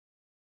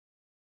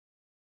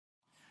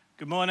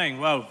Good morning.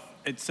 Well,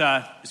 it's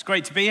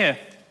great to be here.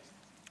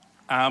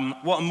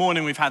 What a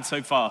morning we've had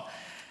so far.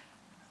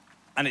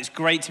 And it's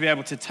great to be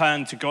able to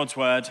turn to God's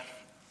word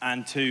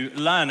and to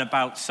learn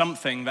about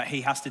something that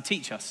he has to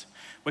teach us.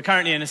 We're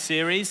currently in a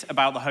series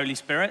about the Holy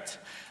Spirit,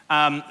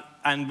 and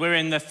we're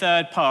in the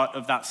third part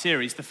of that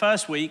series. The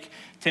first week,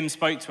 Tim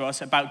spoke to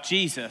us about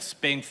Jesus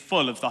being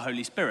full of the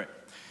Holy Spirit.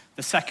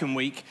 The second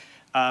week,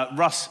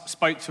 Russ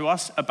spoke to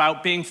us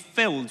about being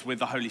filled with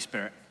the Holy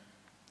Spirit.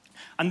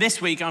 And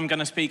this week, I'm going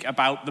to speak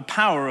about the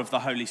power of the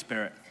Holy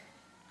Spirit.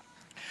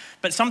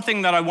 But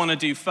something that I want to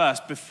do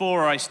first,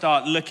 before I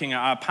start looking at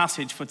our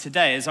passage for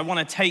today, is I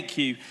want to take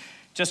you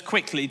just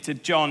quickly to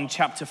John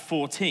chapter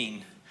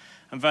 14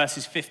 and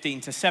verses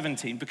 15 to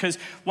 17. Because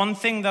one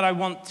thing that I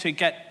want to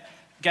get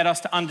us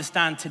to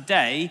understand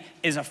today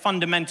is a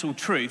fundamental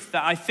truth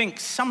that I think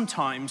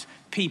sometimes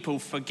people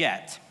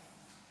forget.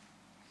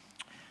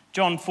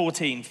 John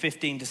 14,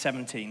 15 to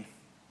 17.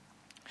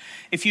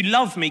 If you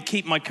love me,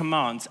 keep my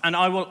commands, and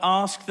I will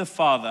ask the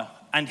Father,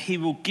 and he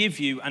will give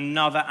you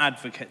another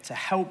advocate to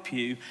help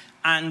you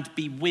and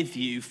be with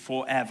you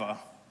forever.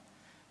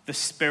 The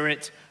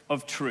Spirit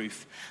of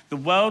truth. The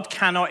world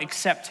cannot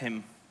accept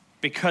him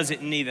because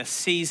it neither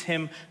sees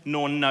him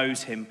nor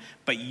knows him,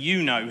 but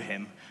you know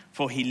him,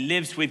 for he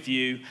lives with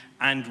you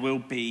and will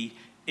be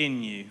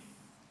in you.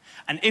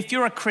 And if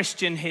you're a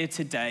Christian here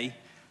today,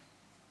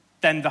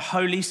 then the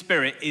Holy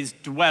Spirit is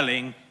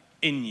dwelling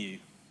in you.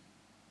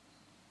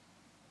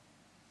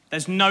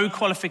 There's no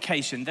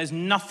qualification. There's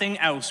nothing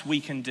else we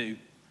can do.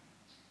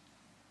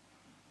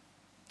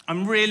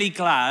 I'm really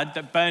glad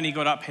that Bernie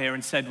got up here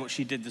and said what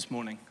she did this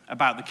morning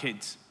about the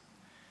kids.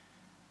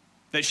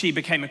 That she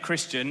became a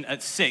Christian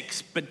at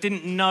 6, but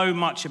didn't know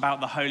much about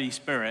the Holy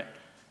Spirit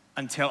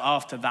until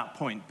after that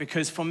point.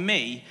 Because for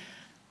me,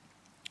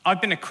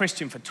 I've been a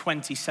Christian for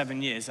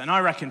 27 years, and I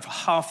reckon for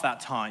half that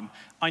time,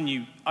 I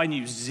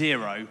knew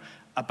zero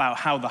about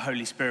how the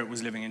Holy Spirit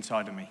was living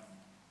inside of me.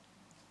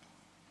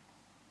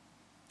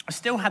 I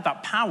still had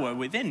that power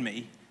within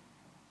me.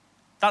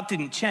 That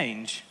didn't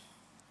change.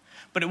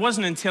 But it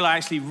wasn't until I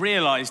actually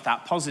realized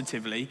that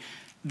positively,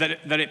 that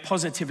it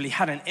positively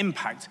had an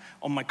impact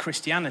on my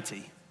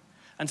Christianity.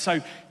 And so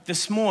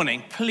this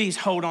morning, please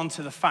hold on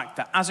to the fact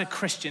that as a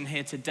Christian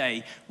here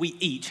today, we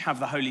each have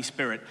the Holy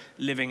Spirit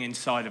living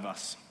inside of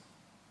us.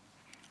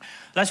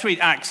 Let's read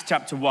Acts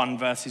chapter 1,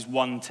 verses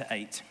 1 to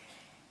 8.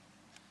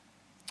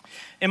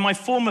 In my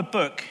former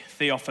book,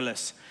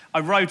 Theophilus, I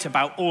wrote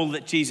about all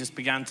that Jesus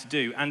began to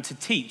do and to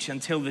teach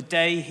until the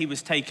day he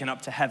was taken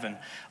up to heaven,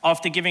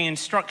 after giving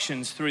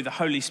instructions through the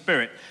Holy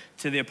Spirit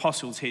to the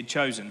apostles he had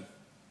chosen.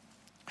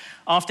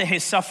 After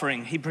his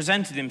suffering, he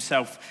presented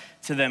himself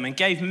to them and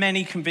gave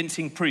many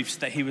convincing proofs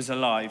that he was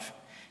alive.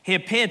 He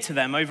appeared to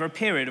them over a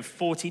period of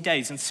 40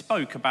 days and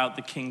spoke about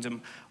the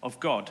kingdom of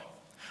God.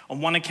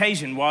 On one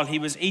occasion, while he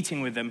was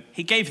eating with them,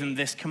 he gave them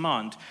this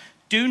command: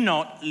 "Do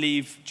not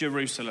leave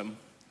Jerusalem,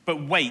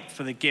 but wait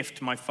for the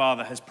gift my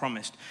Father has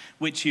promised,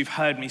 which you've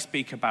heard me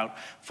speak about.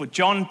 For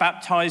John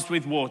baptized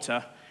with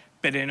water,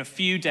 but in a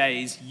few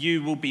days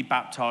you will be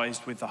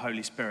baptized with the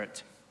Holy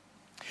Spirit."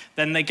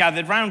 Then they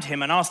gathered round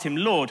him and asked him,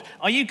 "Lord,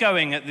 are you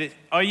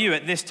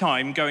at this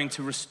time going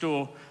to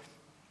restore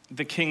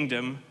the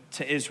kingdom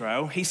to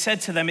Israel?" He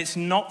said to them, "It's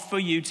not for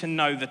you to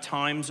know the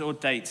times or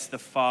dates the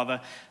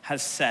Father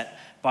has set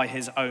by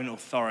his own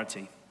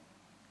authority."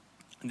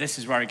 And this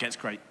is where it gets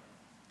great.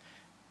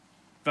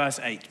 Verse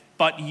 8.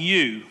 But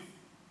you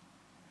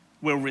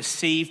will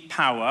receive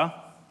power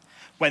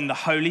when the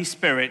Holy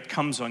Spirit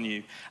comes on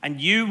you, and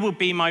you will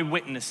be my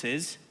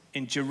witnesses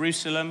in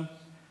Jerusalem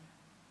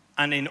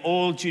and in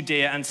all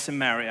Judea and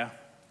Samaria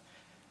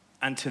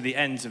and to the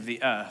ends of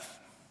the earth.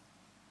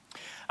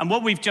 And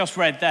what we've just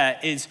read there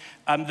is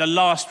the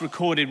last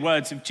recorded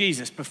words of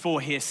Jesus before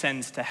he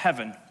ascends to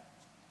heaven.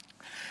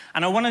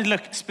 And I want to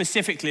look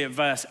specifically at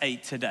verse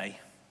 8 today.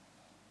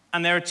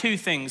 And there are two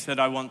things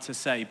that I want to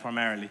say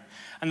primarily.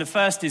 And the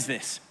first is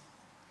this: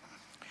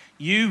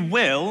 you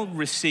will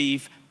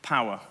receive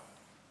power.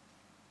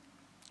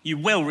 You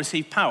will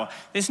receive power.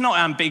 This is not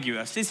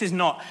ambiguous. This is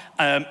not,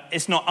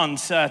 it's not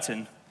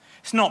uncertain.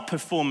 It's not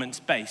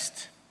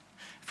performance-based.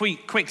 If we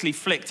quickly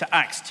flick to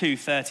Acts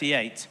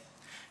 2:38,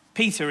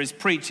 Peter is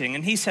preaching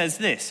and he says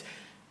this.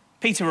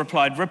 Peter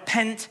replied,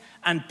 "Repent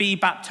and be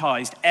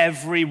baptized,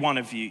 every one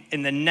of you,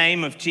 in the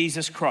name of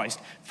Jesus Christ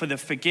for the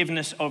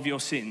forgiveness of your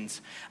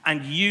sins,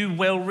 and you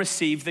will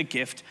receive the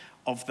gift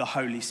of the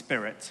Holy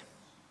Spirit."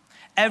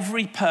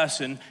 Every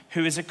person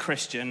who is a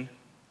Christian,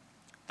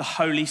 the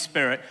Holy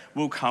Spirit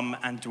will come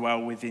and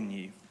dwell within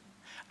you,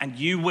 and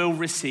you will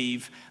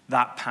receive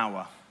that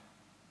power.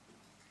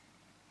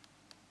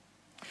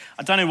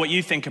 I don't know what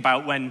you think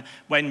about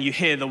when you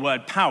hear the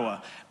word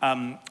power.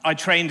 I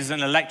trained as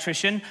an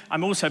electrician.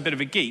 I'm also a bit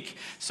of a geek.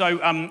 So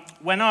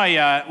when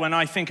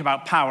I think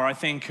about power, I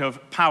think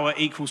of power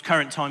equals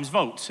current times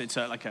volts. It's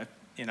like a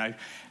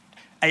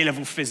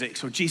A-level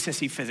physics or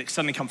GCSE physics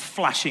suddenly come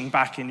flashing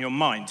back in your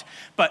mind.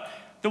 But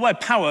the word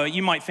power,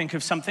 you might think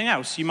of something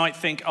else. You might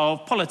think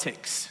of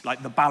politics,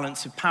 like the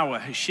balance of power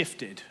has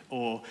shifted,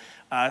 or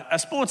a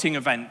sporting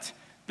event.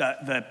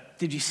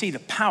 Did you see the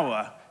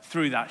power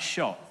through that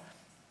shot?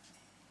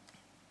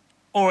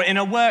 Or in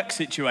a work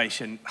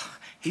situation,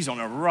 he's on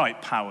a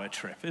right power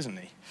trip, isn't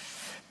he?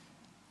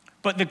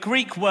 But the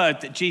Greek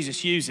word that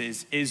Jesus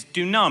uses is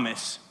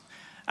dunamis.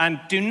 And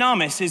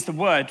dunamis is the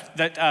word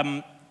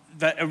that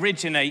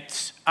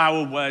originates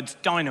our words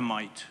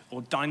dynamite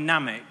or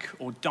dynamic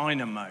or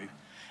dynamo.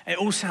 It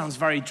all sounds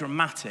very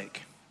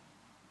dramatic.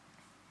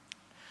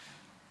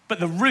 But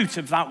the root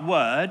of that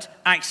word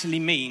actually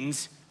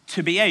means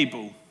to be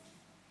able.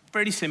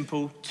 Pretty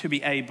simple, to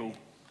be able.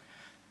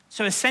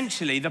 So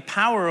essentially, the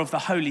power of the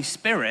Holy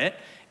Spirit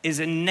is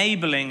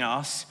enabling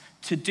us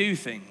to do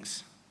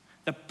things.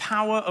 The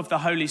power of the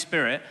Holy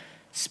Spirit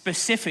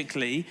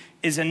specifically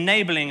is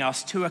enabling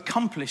us to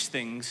accomplish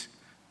things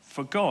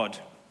for God.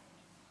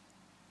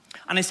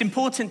 And it's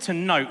important to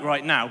note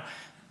right now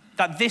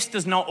that this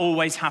does not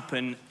always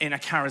happen in a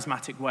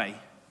charismatic way.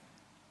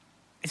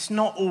 It's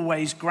not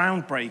always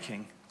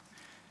groundbreaking.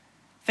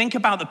 Think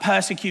about the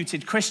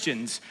persecuted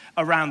Christians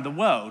around the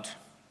world.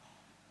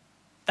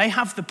 They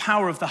have the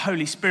power of the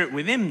Holy Spirit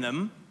within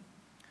them,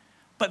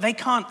 but they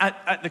can't,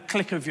 at the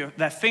click of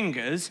their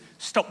fingers,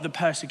 stop the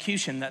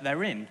persecution that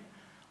they're in.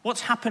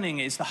 What's happening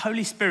is the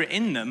Holy Spirit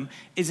in them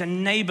is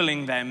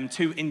enabling them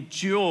to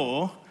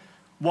endure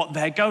what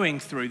they're going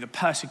through, the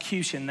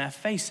persecution they're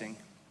facing.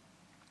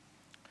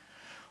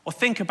 Or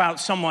think about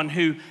someone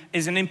who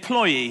is an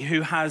employee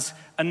who has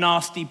a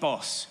nasty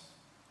boss.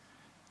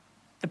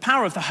 The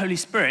power of the Holy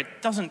Spirit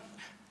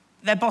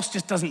their boss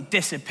just doesn't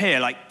disappear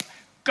like,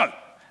 go,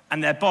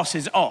 and their boss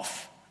is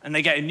off, and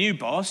they get a new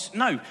boss.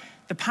 No,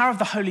 the power of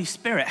the Holy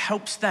Spirit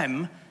helps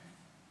them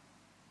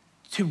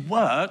to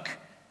work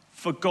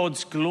for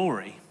God's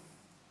glory.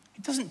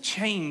 It doesn't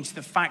change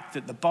the fact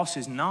that the boss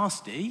is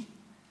nasty.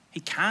 He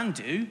can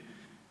do.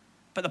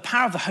 But the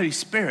power of the Holy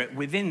Spirit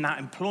within that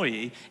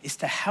employee is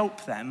to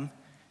help them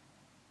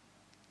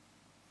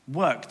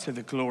work to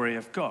the glory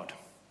of God.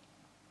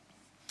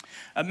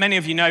 Many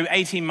of you know,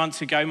 18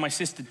 months ago, my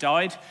sister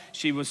died.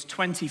 She was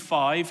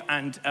 25,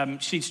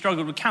 and she'd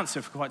struggled with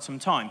cancer for quite some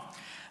time.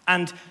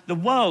 And the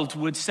world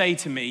would say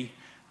to me,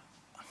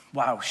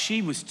 wow,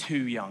 she was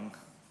too young.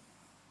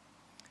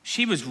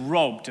 She was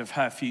robbed of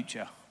her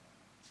future.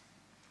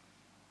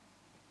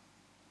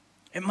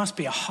 It must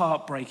be a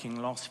heartbreaking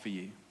loss for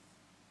you.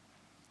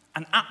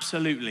 And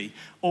absolutely,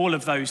 all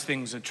of those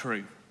things are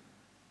true.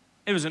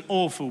 It was an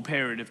awful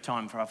period of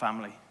time for our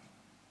family.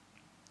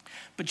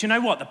 But you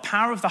know what? The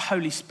power of the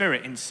Holy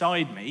Spirit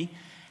inside me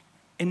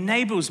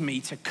enables me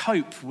to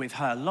cope with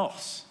her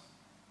loss.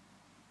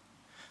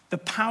 The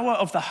power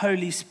of the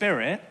Holy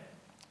Spirit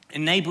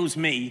enables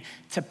me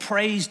to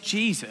praise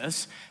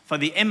Jesus for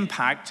the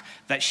impact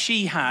that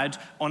she had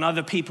on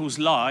other people's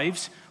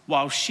lives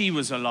while she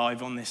was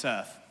alive on this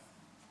earth.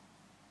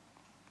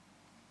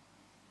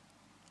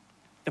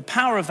 The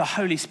power of the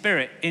Holy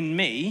Spirit in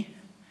me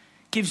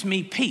gives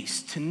me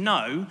peace to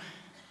know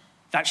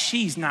that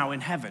she's now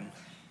in heaven.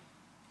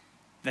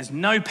 There's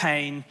no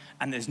pain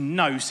and there's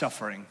no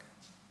suffering.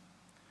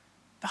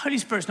 The Holy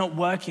Spirit's not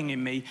working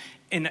in me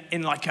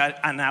in like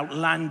an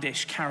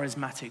outlandish,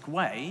 charismatic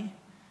way.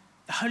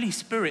 The Holy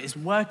Spirit is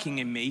working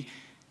in me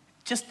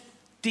just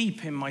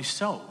deep in my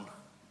soul,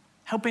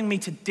 helping me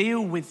to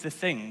deal with the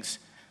things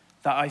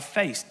that I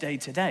face day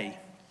to day.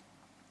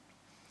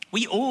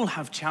 We all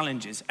have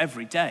challenges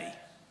every day.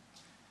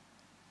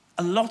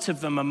 A lot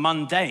of them are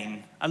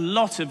mundane. A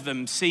lot of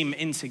them seem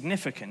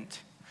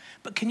insignificant.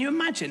 But can you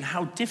imagine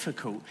how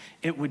difficult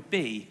it would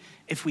be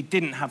if we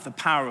didn't have the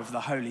power of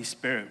the Holy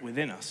Spirit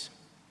within us?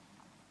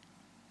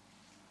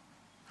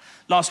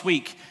 Last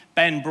week,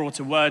 Ben brought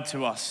a word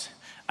to us,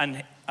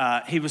 and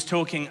he was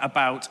talking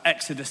about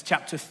Exodus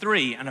chapter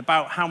 3 and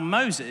about how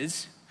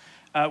Moses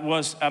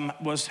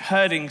was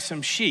herding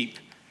some sheep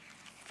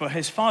for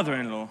his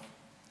father-in-law.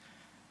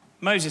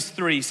 Moses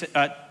 3,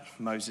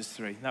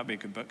 that'd be a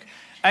good book.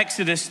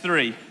 Exodus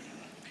 3.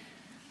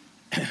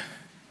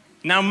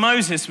 Now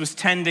Moses was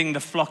tending the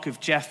flock of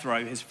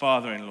Jethro, his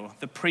father-in-law,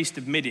 the priest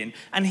of Midian,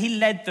 and he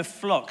led the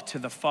flock to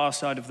the far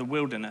side of the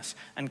wilderness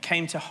and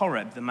came to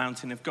Horeb, the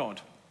mountain of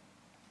God.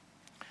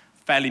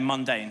 Fairly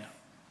mundane.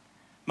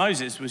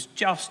 Moses was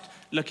just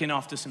looking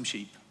after some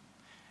sheep.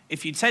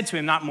 If you'd said to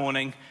him that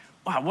morning,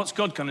 wow, what's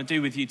God going to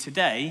do with you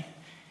today?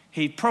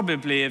 He'd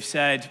probably have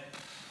said,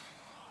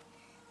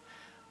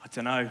 I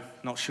don't know,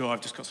 not sure,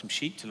 I've just got some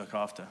sheep to look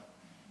after.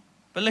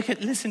 But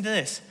listen to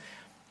this.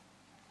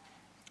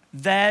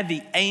 There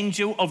the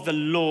angel of the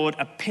Lord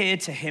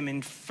appeared to him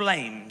in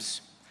flames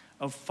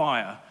of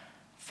fire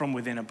from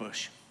within a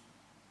bush.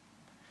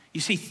 You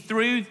see,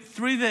 through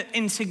the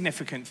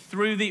insignificant,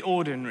 through the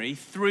ordinary,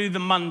 through the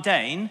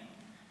mundane,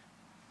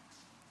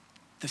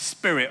 the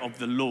Spirit of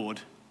the Lord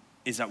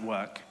is at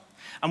work.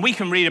 And we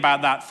can read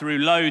about that through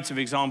loads of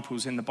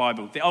examples in the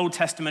Bible, the Old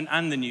Testament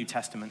and the New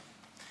Testament.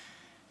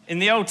 In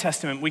the Old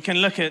Testament, we can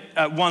look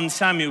at 1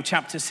 Samuel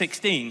chapter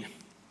 16.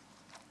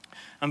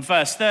 And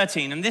verse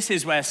 13, and this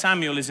is where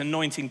Samuel is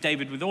anointing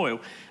David with oil.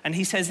 And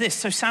he says this,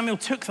 so Samuel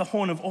took the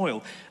horn of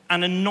oil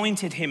and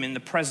anointed him in the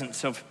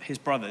presence of his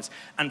brothers.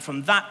 And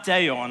from that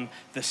day on,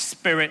 the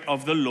Spirit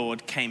of the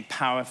Lord came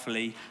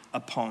powerfully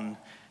upon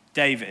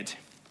David.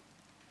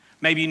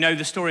 Maybe you know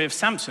the story of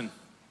Samson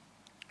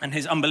and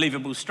his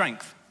unbelievable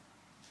strength.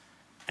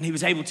 And he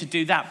was able to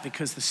do that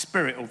because the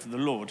Spirit of the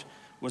Lord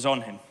was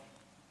on him.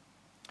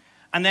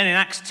 And then in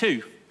Acts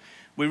 2,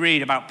 we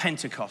read about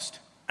Pentecost.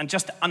 And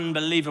just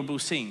unbelievable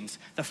scenes.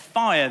 The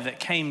fire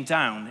that came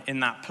down in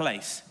that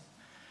place.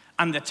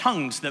 And the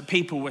tongues that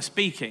people were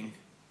speaking.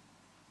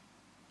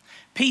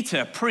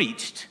 Peter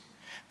preached.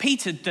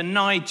 Peter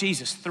denied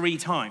Jesus 3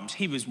 times.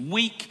 He was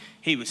weak,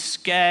 he was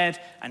scared,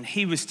 and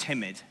he was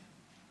timid.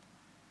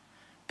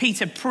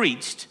 Peter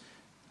preached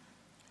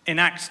in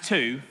Acts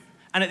 2.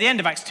 And at the end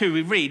of Acts 2,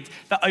 we read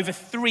that over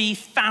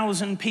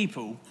 3,000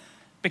 people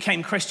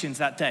became Christians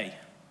that day.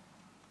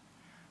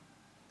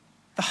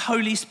 The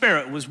Holy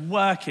Spirit was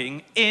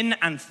working in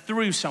and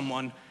through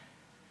someone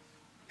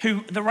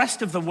who the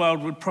rest of the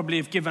world would probably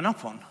have given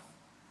up on.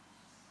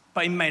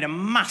 But he made a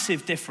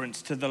massive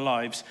difference to the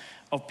lives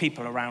of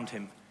people around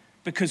him.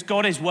 Because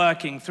God is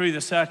working through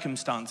the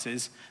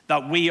circumstances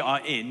that we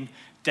are in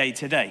day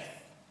to day.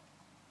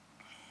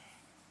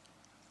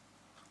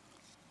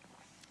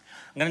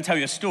 I'm going to tell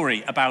you a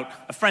story about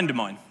a friend of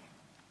mine.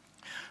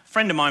 A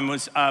friend of mine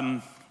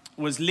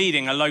was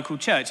leading a local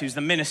church. He was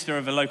the minister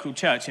of a local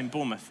church in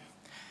Bournemouth.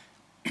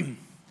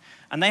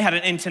 And they had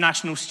an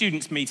international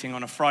students meeting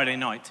on a Friday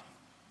night.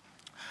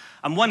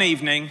 And one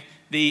evening,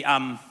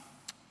 a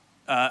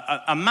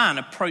man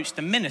approached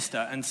the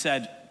minister and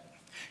said,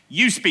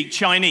 "You speak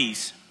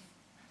Chinese."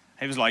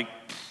 He was like,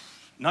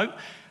 "No,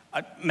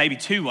 maybe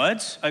 2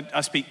 words.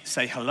 I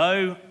say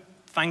hello,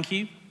 thank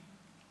you."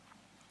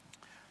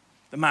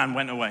 The man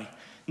went away.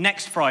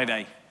 Next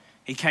Friday,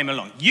 he came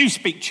along. "You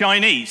speak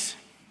Chinese."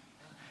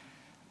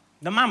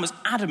 The man was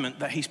adamant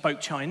that he spoke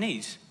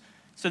Chinese.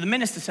 So the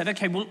minister said,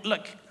 "Okay, well,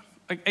 look,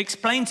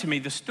 explain to me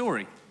the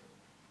story."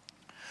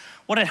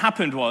 What had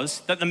happened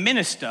was that the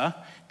minister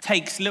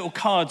takes little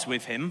cards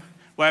with him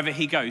wherever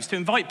he goes to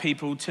invite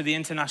people to the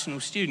international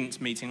students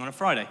meeting on a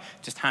Friday.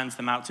 Just hands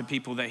them out to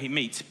people that he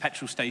meets,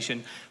 petrol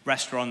station,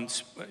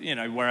 restaurants,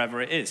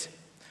 wherever it is.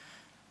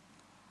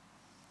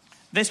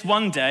 This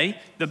one day,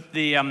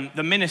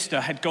 the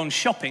minister had gone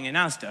shopping in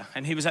Asda,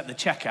 and he was at the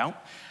checkout,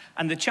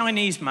 and the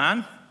Chinese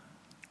man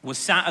was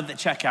sat at the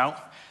checkout,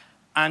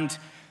 and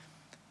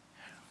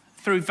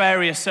through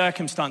various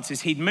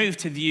circumstances, he'd moved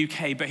to the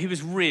UK, but he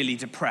was really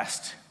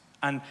depressed.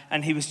 And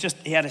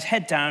he had his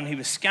head down, he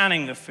was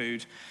scanning the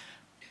food.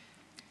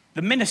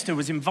 The minister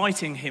was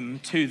inviting him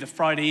to the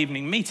Friday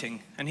evening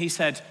meeting, and he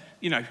said,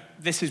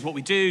 this is what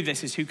we do,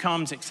 this is who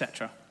comes,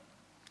 etc.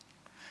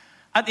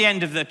 At the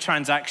end of the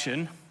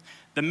transaction,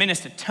 the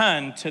minister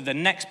turned to the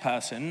next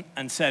person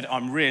and said,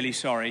 "I'm really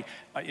sorry,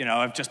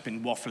 I've just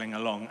been waffling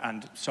along,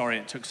 and sorry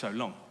it took so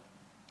long."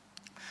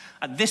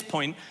 At this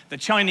point, the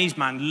Chinese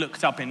man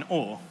looked up in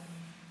awe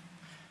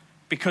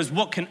because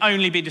what can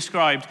only be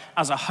described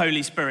as a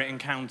Holy Spirit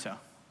encounter.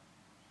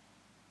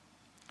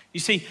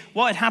 You see,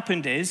 what had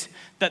happened is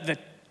that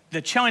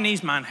the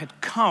Chinese man had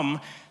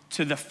come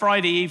to the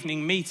Friday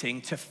evening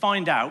meeting to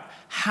find out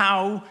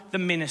how the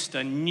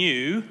minister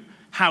knew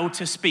how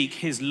to speak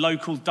his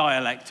local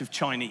dialect of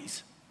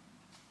Chinese.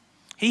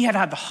 He had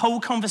had the whole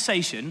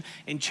conversation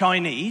in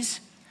Chinese,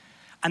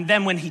 and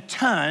then when he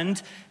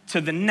turned to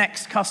the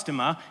next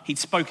customer, he'd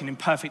spoken in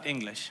perfect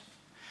English.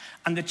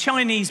 And the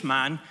Chinese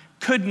man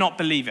could not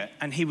believe it,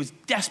 and he was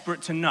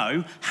desperate to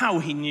know how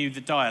he knew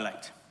the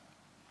dialect.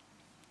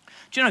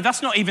 Do you know,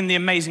 that's not even the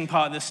amazing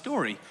part of the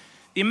story.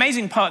 The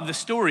amazing part of the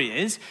story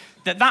is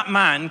that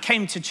man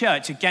came to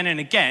church again and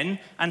again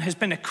and has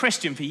been a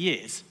Christian for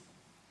years.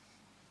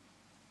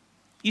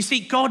 You see,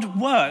 God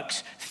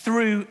works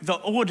through the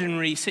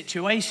ordinary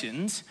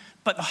situations,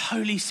 but the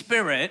Holy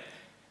Spirit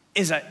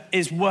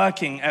is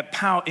working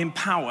in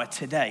power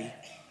today.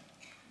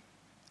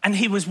 And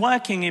he was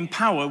working in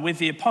power with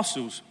the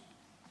apostles.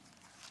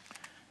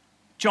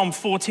 John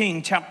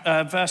 14,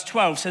 verse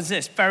 12 says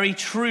this, "Very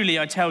truly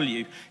I tell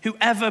you,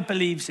 whoever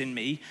believes in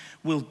me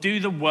will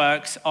do the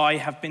works I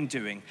have been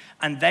doing,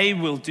 and they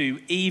will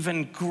do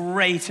even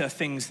greater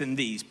things than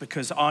these,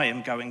 because I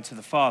am going to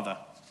the Father."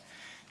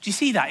 Do you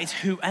see that? It's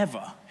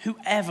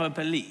whoever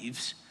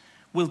believes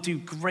will do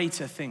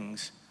greater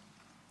things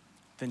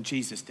than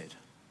Jesus did.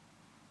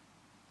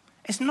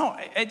 It's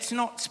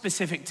not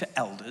specific to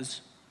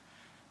elders.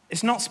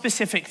 It's not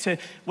specific to,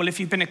 if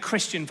you've been a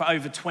Christian for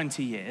over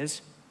 20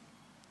 years.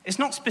 It's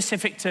not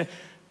specific to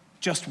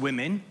just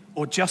women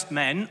or just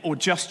men or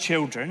just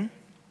children.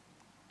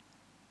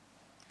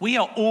 We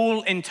are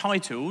all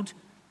entitled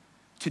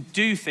to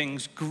do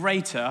things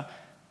greater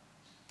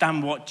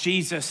than what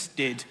Jesus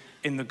did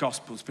in the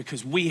Gospels,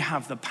 because we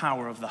have the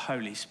power of the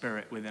Holy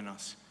Spirit within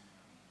us.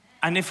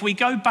 And if we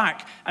go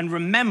back and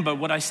remember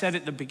what I said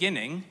at the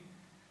beginning,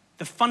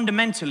 the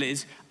fundamental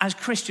is, as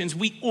Christians,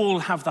 we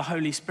all have the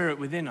Holy Spirit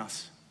within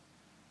us.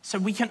 So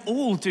we can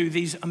all do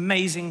these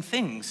amazing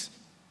things.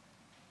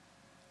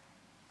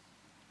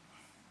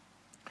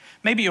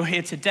 Maybe you're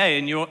here today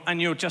and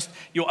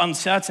you're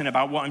uncertain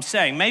about what I'm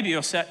saying. Maybe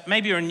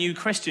you're a new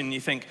Christian and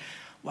you think,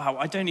 wow,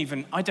 I don't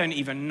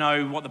even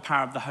know what the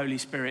power of the Holy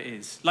Spirit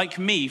is. Like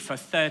me, for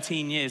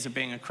 13 years of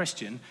being a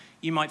Christian,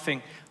 you might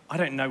think, I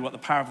don't know what the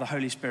power of the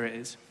Holy Spirit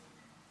is.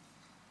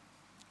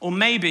 Or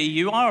maybe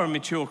you are a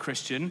mature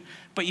Christian,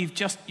 but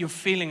you're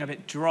feeling a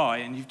bit dry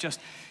and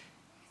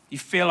you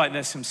feel like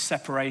there's some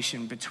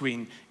separation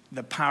between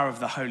the power of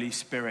the Holy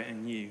Spirit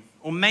and you.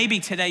 Or maybe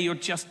today you're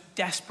just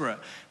desperate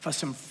for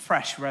some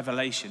fresh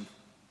revelation.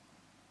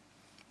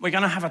 We're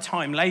going to have a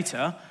time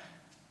later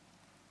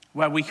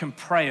where we can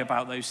pray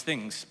about those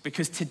things,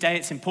 because today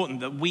it's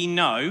important that we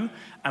know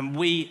and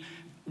we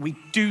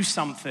do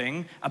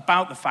something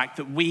about the fact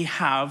that we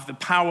have the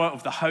power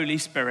of the Holy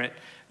Spirit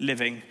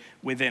living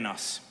within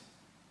us.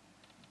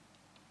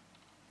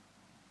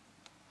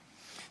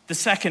 The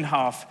second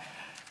half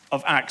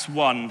of Acts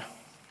 1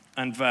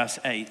 and verse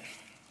 8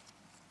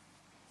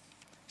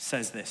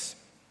 says this: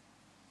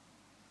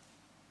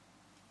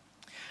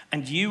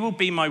 "And you will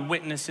be my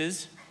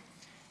witnesses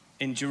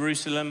in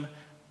Jerusalem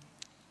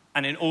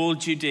and in all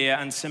Judea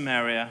and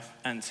Samaria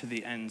and to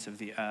the ends of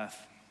the earth."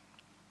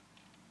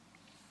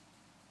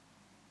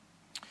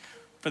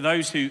 For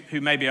those who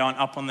maybe aren't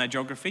up on their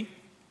geography,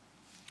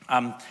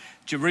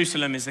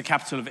 Jerusalem is the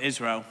capital of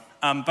Israel,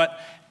 but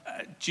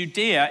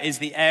Judea is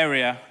the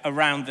area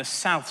around the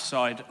south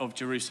side of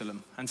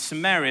Jerusalem, and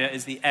Samaria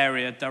is the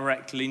area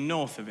directly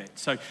north of it.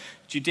 So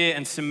Judea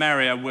and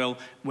Samaria will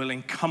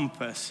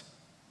encompass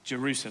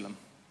Jerusalem.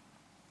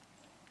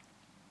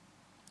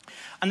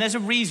 And there's a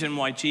reason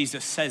why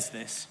Jesus says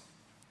this,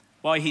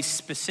 why he's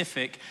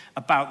specific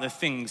about the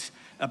things,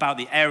 about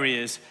the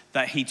areas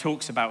that he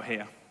talks about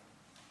here.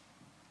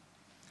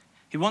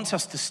 He wants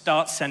us to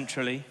start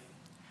centrally,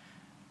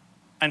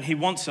 and he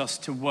wants us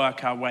to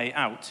work our way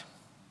out.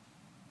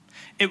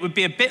 It would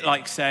be a bit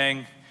like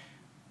saying,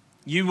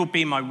 you will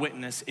be my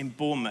witness in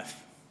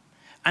Bournemouth,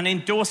 and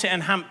in Dorset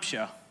and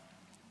Hampshire,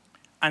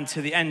 and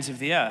to the ends of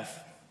the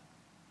earth.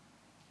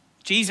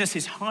 Jesus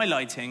is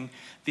highlighting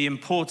the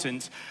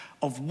importance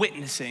of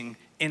witnessing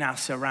in our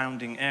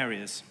surrounding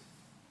areas.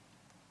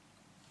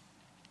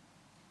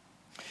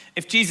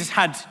 If Jesus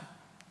had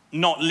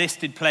not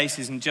listed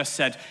places and just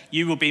said,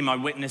 you will be my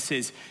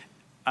witnesses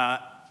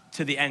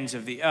to the ends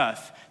of the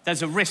earth,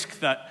 there's a risk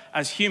that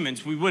as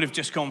humans, we would have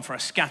just gone for a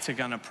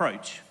scattergun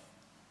approach.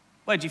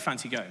 Where do you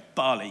fancy going?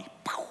 Bali.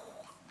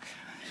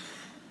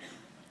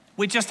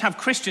 We'd just have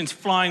Christians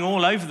flying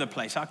all over the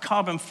place. Our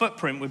carbon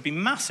footprint would be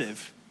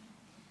massive.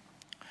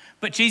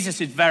 But Jesus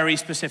is very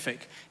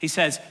specific. He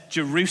says,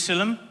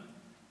 Jerusalem,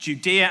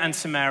 Judea and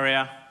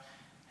Samaria,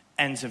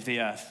 ends of the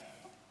earth.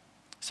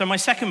 So my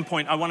second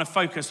point, I want to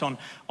focus on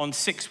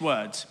 6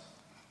 words.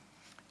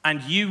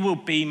 And you will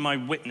be my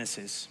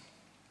witnesses.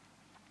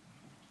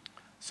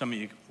 Some of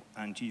you,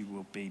 and you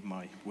will be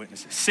my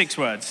witnesses. 6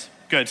 words,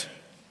 good.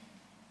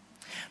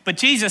 But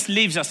Jesus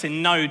leaves us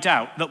in no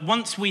doubt that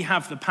once we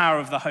have the power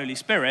of the Holy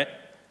Spirit,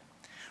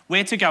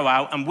 we're to go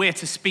out and we're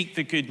to speak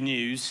the good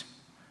news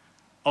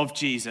of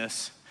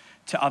Jesus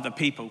to other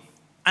people.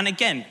 And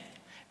again,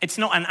 it's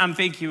not an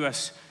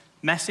ambiguous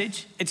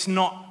message. It's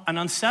not an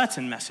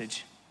uncertain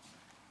message.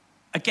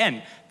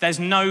 Again, there's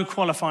no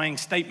qualifying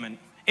statement.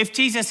 If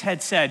Jesus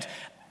had said,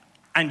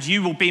 and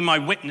you will be my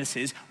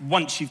witnesses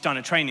once you've done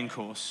a training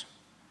course,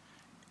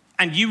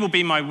 and you will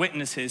be my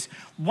witnesses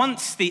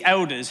once the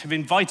elders have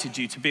invited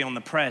you to be on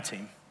the prayer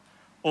team,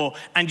 or,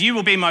 and you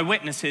will be my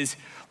witnesses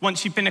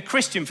once you've been a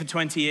Christian for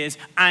 20 years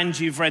and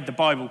you've read the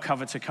Bible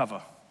cover to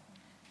cover.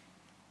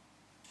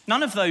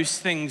 None of those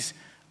things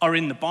are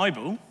in the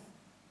Bible.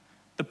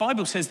 The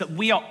Bible says that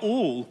we are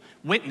all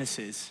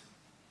witnesses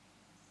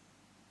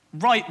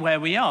right where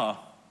we are.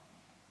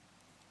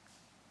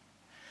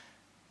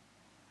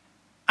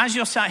 As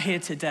you're sat here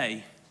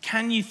today,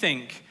 can you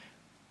think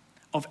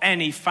of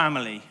any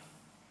family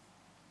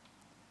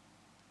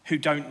who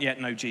don't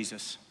yet know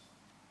Jesus?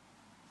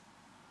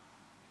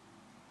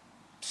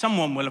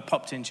 Someone will have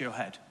popped into your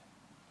head.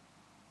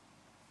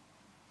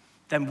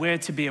 Then we're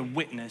to be a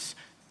witness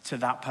to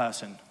that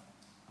person.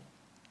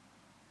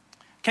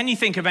 Can you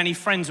think of any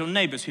friends or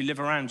neighbors who live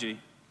around you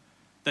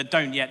that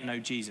don't yet know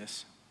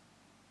Jesus?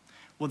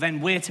 Well,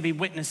 then we're to be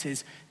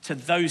witnesses to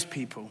those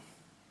people.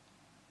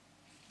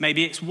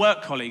 Maybe it's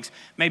work colleagues,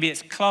 maybe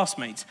it's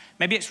classmates,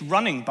 maybe it's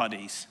running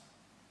buddies.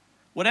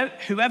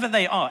 Whoever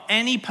they are,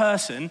 any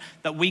person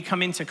that we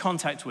come into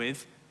contact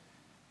with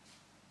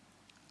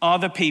are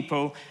the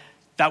people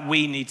that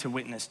we need to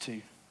witness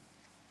to.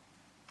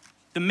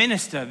 The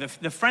minister,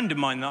 the friend of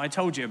mine that I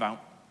told you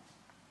about,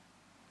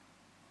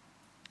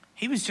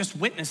 he was just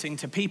witnessing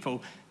to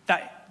people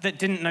that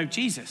didn't know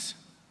Jesus.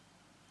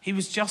 He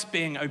was just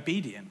being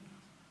obedient.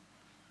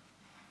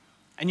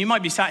 And you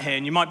might be sat here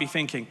and you might be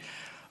thinking,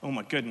 oh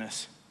my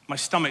goodness, my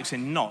stomach's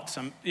in knots.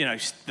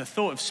 The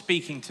thought of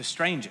speaking to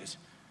strangers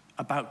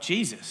about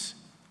Jesus.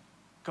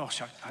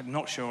 Gosh, I'm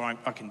not sure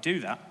I can do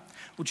that.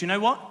 Well, do you know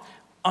what?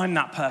 I'm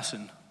that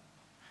person.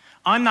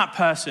 I'm that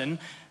person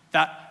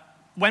that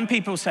when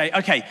people say,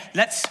 okay,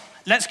 let's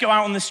go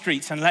out on the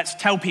streets and let's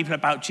tell people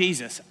about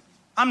Jesus,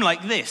 I'm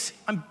like this.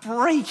 I'm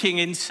breaking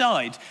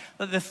inside.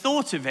 But the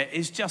thought of it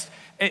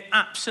it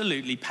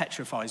absolutely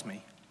petrifies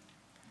me.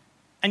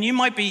 And you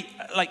might be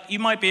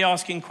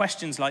asking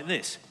questions like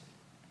this.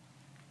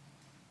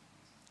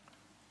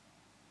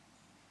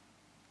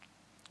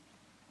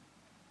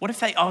 What if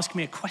they ask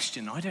me a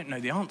question I don't know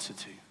the answer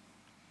to?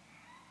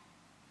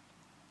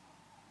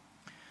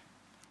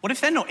 What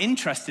if they're not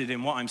interested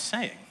in what I'm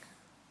saying?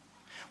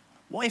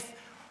 What if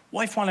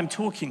while I'm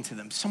talking to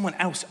them, someone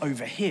else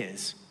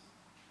overhears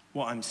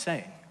what I'm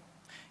saying?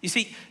 You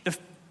see,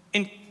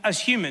 as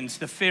humans,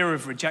 the fear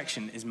of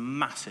rejection is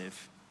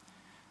massive.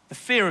 The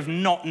fear of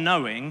not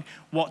knowing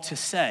what to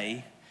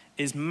say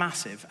is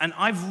massive. And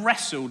I've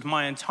wrestled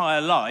my entire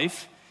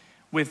life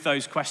with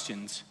those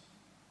questions.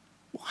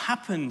 What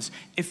happens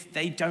if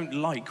they don't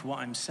like what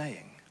I'm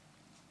saying?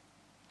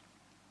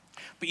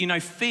 But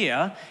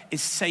fear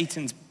is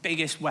Satan's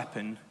biggest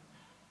weapon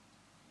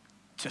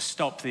to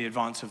stop the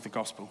advance of the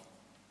gospel.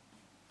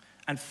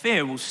 And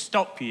fear will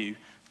stop you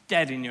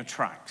dead in your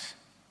tracks.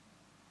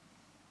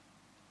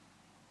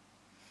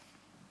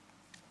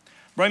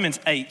 Romans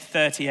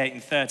 8:38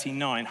 and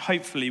 39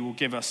 hopefully will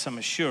give us some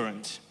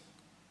assurance.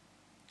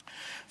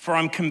 For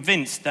I'm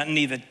convinced that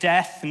neither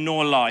death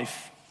nor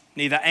life,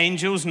 neither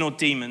angels nor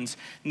demons,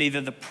 neither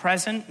the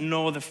present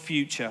nor the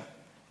future,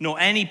 nor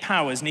any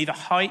powers, neither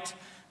height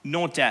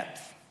nor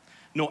depth,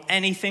 nor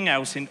anything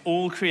else in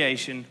all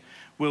creation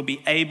will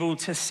be able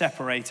to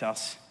separate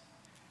us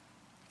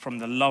from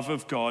the love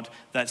of God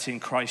that's in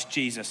Christ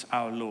Jesus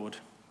our Lord.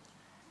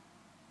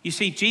 You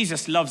see,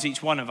 Jesus loves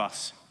each one of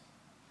us.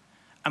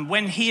 And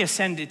when he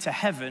ascended to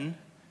heaven,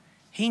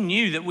 he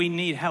knew that we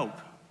need help.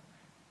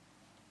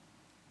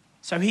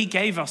 So he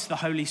gave us the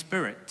Holy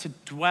Spirit to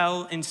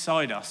dwell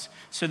inside us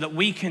so that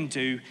we can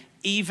do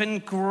even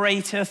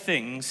greater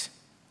things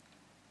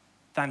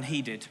than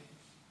he did.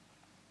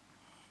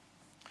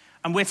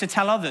 And we're to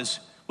tell others.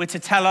 We're to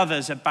tell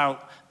others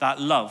about that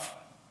love.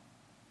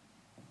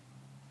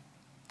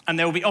 And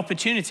there will be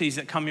opportunities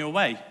that come your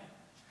way.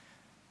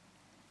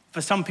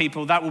 For some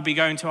people, that will be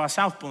going to our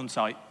Southbourne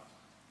site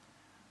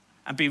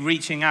and be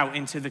reaching out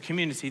into the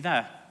community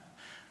there.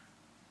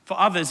 For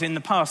others in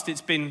the past,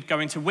 it's been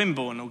going to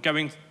Wimborne or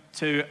going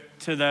to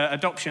the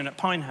adoption at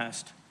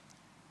Pinehurst.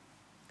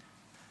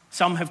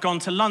 Some have gone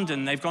to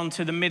London, they've gone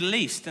to the Middle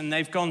East, and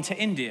they've gone to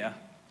India.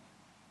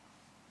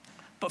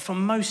 But for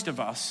most of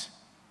us,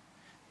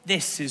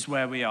 this is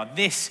where we are.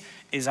 This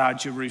is our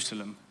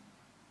Jerusalem.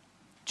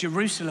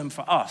 Jerusalem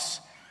for us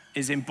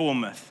is in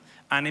Bournemouth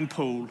and in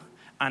Poole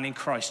and in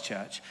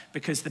Christchurch,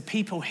 because the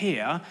people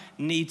here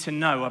need to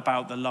know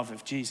about the love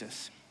of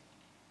Jesus.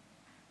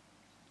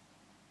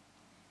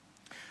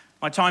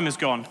 My time has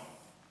gone,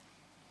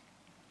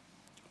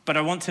 but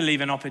I want to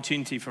leave an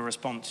opportunity for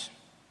response,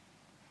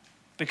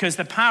 because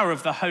the power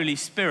of the Holy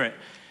Spirit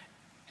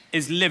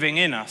is living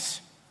in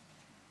us.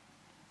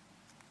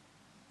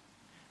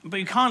 But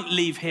you can't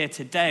leave here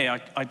today,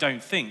 I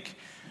don't think,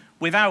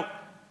 without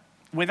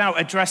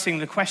addressing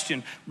the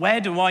question, where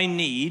do I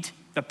need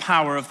the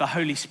power of the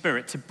Holy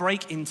Spirit to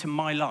break into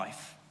my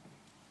life?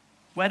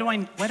 Where do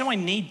I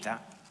need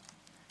that?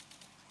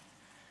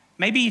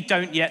 Maybe you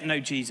don't yet know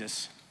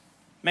Jesus.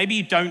 Maybe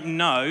you don't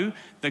know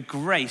the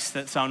grace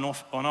that's on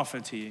offer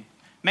to you.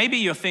 Maybe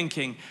you're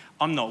thinking,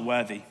 I'm not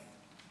worthy.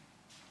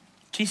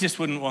 Jesus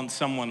wouldn't want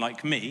someone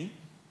like me.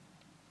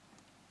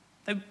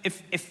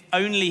 If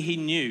only he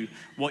knew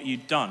what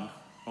you'd done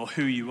or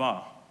who you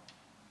are.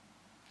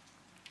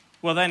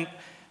 Well then,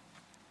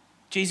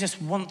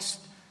 Jesus wants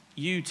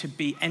you to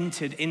be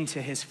entered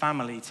into his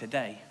family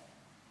today.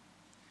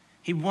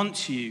 He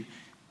wants you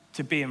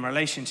to be in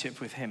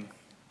relationship with him.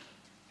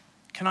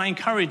 Can I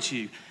encourage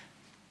you,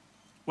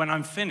 when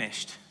I'm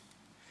finished,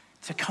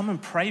 to come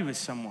and pray with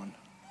someone?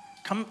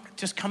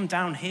 Just come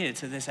down here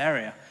to this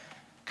area.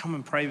 Come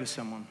and pray with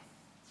someone.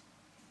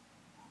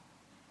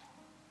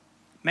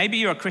 Maybe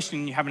you're a Christian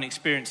and you haven't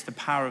experienced the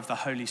power of the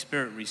Holy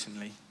Spirit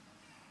recently.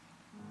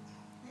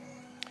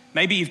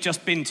 Maybe you've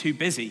just been too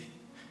busy.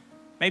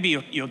 Maybe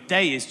your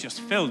day is just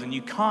filled and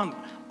you can't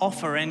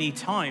offer any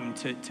time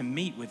to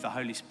meet with the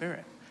Holy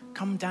Spirit.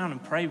 Come down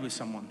and pray with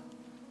someone.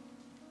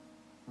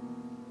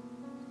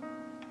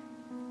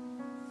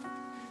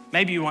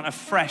 Maybe you want a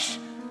fresh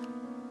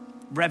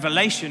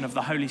revelation of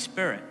the Holy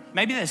Spirit.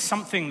 Maybe there's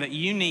something that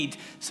you need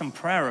some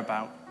prayer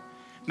about.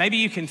 Maybe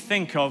you can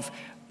think of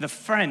the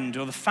friend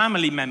or the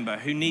family member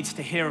who needs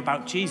to hear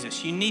about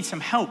Jesus. You need some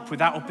help with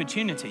that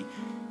opportunity.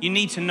 You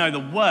need to know the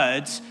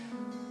words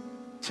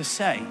to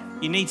say.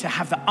 You need to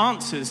have the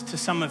answers to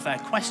some of their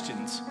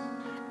questions.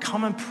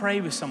 Come and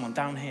pray with someone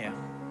down here.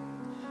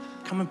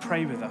 Come and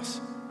pray with us.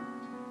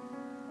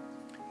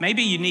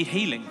 Maybe you need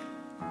healing.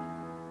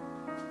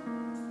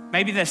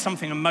 Maybe there's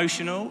something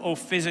emotional or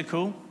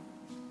physical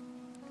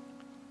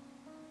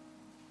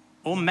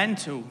or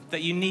mental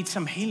that you need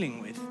some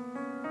healing with.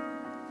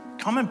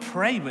 Come and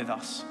pray with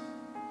us.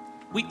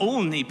 We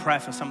all need prayer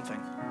for something.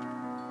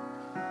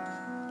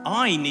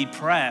 I need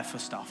prayer for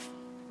stuff.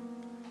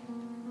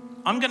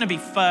 I'm going to be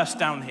first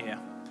down here.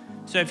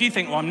 So if you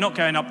think, well, I'm not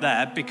going up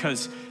there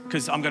because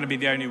I'm going to be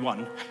the only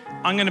one,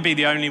 I'm going to be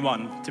the only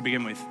one to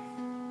begin with.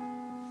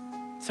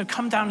 So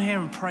come down here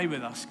and pray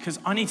with us, because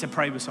I need to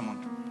pray with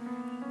someone.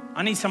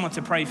 I need someone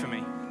to pray for me.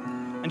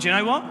 And do you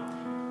know what?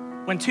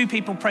 When two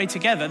people pray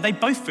together, they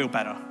both feel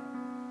better.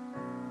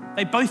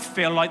 They both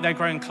feel like they're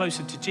growing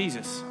closer to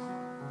Jesus.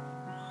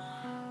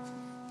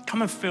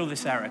 Come and feel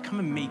this area. Come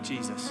and meet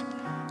Jesus.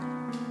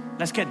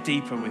 Let's get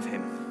deeper with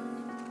him.